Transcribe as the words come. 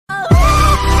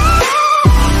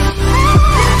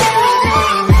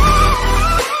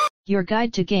Your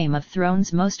guide to Game of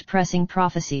Thrones' most pressing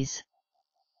prophecies.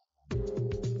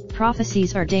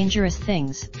 Prophecies are dangerous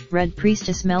things, Red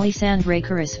Priestess Melisandre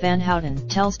Rhaegarys Van Houten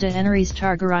tells Daenerys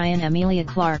Targaryen Emilia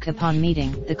Clarke upon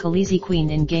meeting the Khaleesi Queen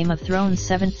in Game of Thrones'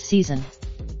 7th season.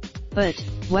 But,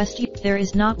 there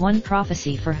is not one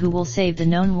prophecy for who will save the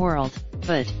known world,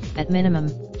 but, at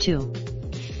minimum, 2.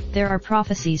 There are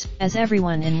prophecies, as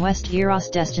everyone in Westeros'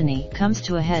 destiny comes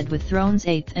to a head with Thrones'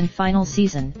 8th and final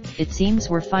season. It seems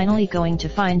we're finally going to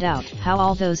find out how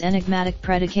all those enigmatic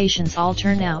predications all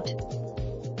turn out.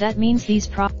 That means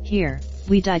here,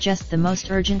 we digest the most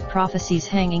urgent prophecies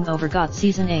hanging over GOT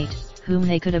Season 8, whom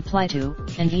they could apply to,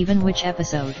 and even which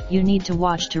episode you need to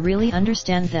watch to really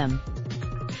understand them.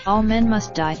 All men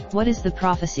must die. What is the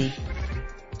prophecy?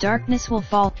 Darkness will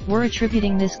fall. We're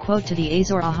attributing this quote to the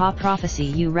Azor Ahai prophecy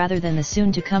U rather than the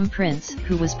soon-to-come prince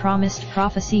who was promised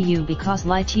prophecy U because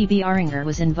Lytberinger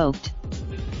was invoked.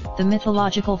 The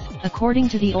mythological according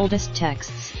to the oldest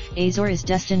texts, Azor is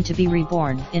destined to be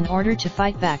reborn in order to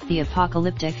fight back the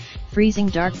apocalyptic, freezing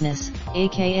darkness,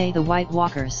 aka the White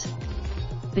Walkers.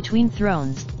 Between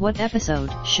Thrones, what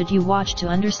episode should you watch to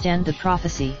understand the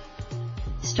prophecy?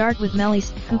 Start with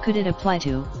Melis. Who could it apply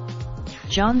to?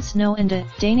 Jon Snow and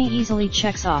Dany easily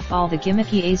checks off all the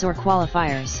gimmicky Azor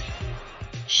qualifiers.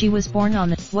 She was born on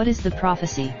the what is the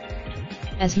prophecy?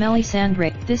 As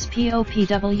Melisandre, this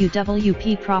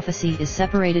POPWWP prophecy is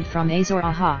separated from Azor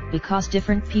Ahai because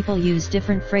different people use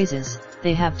different phrases,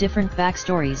 they have different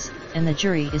backstories, and the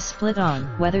jury is split on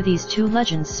whether these two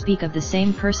legends speak of the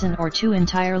same person or two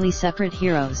entirely separate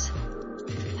heroes.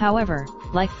 However,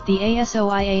 like the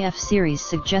ASOIAF series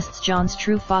suggests, Jon's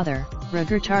true father,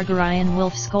 Rhaegar Targaryen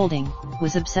Wilf Scolding,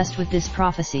 was obsessed with this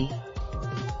prophecy.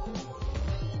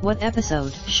 What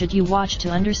episode should you watch to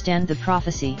understand the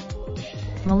prophecy?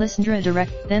 Melisandre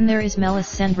direct. Then there is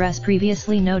Melisandre's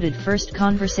previously noted first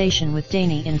conversation with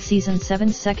Dany in Season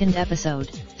 7's 2nd episode,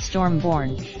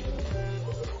 Stormborn.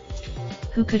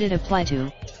 Who could it apply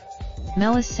to?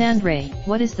 Melisandre.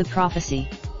 What is the prophecy?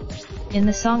 In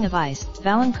the Song of Ice,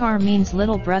 Valonqar means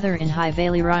little brother in High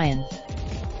Valyrian.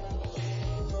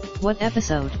 What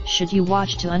episode should you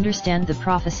watch to understand the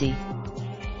prophecy?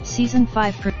 Season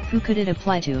 5. Who could it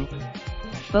apply to?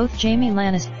 Both Jaime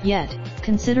Lannister. Yet,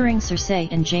 considering Cersei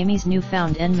and Jaime's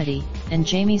newfound enmity, and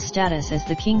Jaime's status as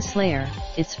the Kingslayer,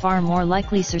 it's far more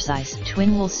likely Cersei's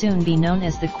twin will soon be known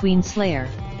as the Queenslayer.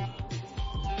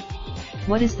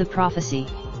 What is the prophecy?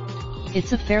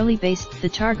 It's a fairly basic. The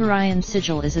Targaryen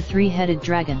sigil is a three-headed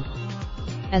dragon.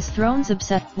 As Thrones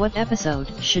obsessed, what episode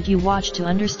should you watch to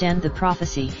understand the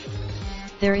prophecy?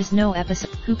 There is no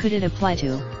episode. Who could it apply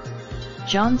to?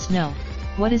 Jon Snow.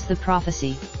 What is the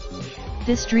prophecy?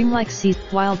 This dreamlike sea.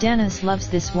 While Daenerys loves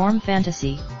this warm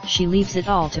fantasy, she leaves it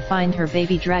all to find her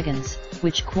baby dragons,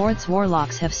 which Quartz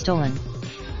warlocks have stolen.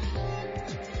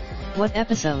 What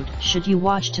episode should you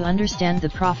watch to understand the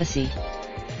prophecy?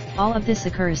 All of this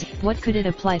occurs. What could it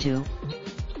apply to?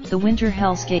 The Winter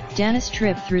Hellscape. Daenerys'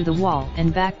 trip through the wall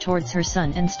and back towards her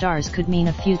sun and stars could mean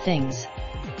a few things.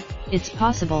 It's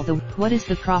possible what is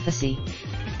the prophecy?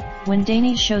 When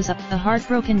Dany shows up, a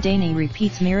heartbroken Dany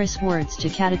repeats Myrrh's words to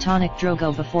catatonic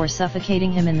Drogo before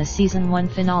suffocating him in the Season 1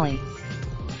 finale.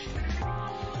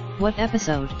 What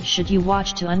episode should you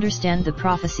watch to understand the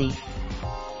prophecy?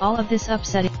 All of this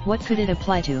upsetting. What could it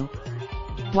apply to?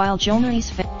 While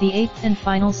Jonaris, the 8th and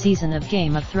final season of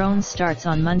Game of Thrones starts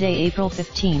on Monday, April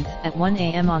 15th at 1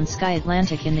 AM on Sky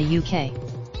Atlantic in the UK.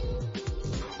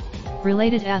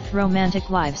 Related romantic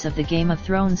lives of the Game of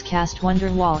Thrones cast.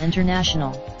 Wonderwall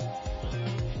International.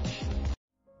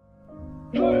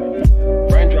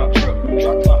 Raindrop,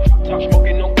 drop top,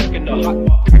 smoking, no cooking the hot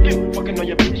pot. Fucking on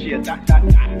your bitch, yeah,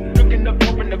 that. Looking up,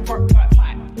 open the park pot.